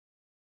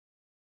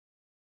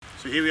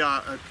So here we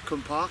are at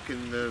Cwmparc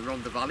in the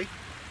Rhondda Valley.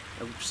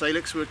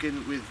 Salix working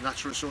with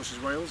Natural Resources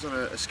Wales on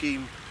a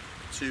scheme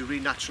to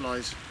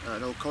renaturalise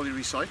an old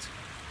colliery site,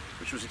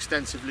 which was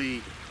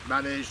extensively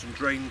managed and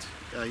drained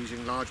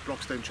using large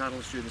blockstone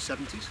channels during the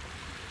 70s.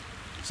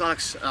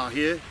 Salix are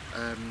here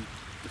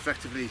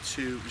effectively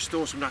to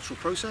restore some natural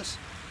process.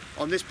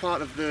 On this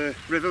part of the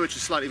river, which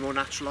is slightly more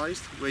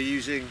naturalised, we're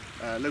using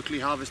locally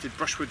harvested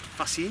brushwood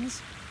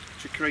fascines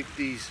to create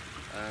these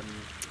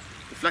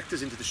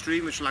deflectors into the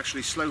stream, which will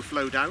actually slow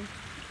flow down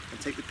and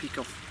take the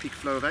peak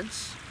flow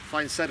events.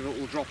 Fine sediment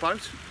will drop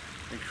out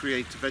and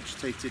create a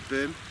vegetated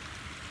berm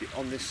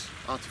on this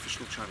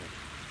artificial channel.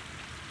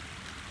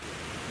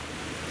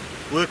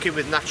 Working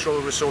with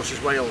Natural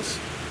Resources Wales,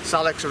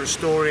 Salix are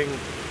restoring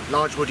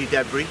large woody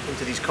debris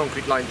into these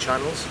concrete lined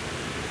channels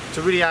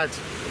to really add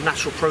a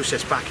natural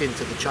process back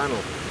into the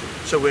channel.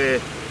 So we're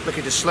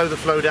looking to slow the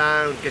flow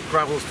down, get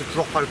gravels to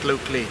drop out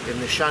locally in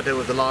the shadow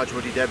of the large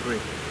woody debris.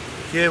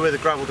 Here where the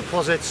gravel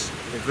deposits,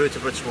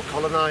 invertebrates will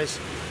colonise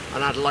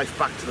and add life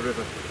back to the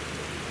river.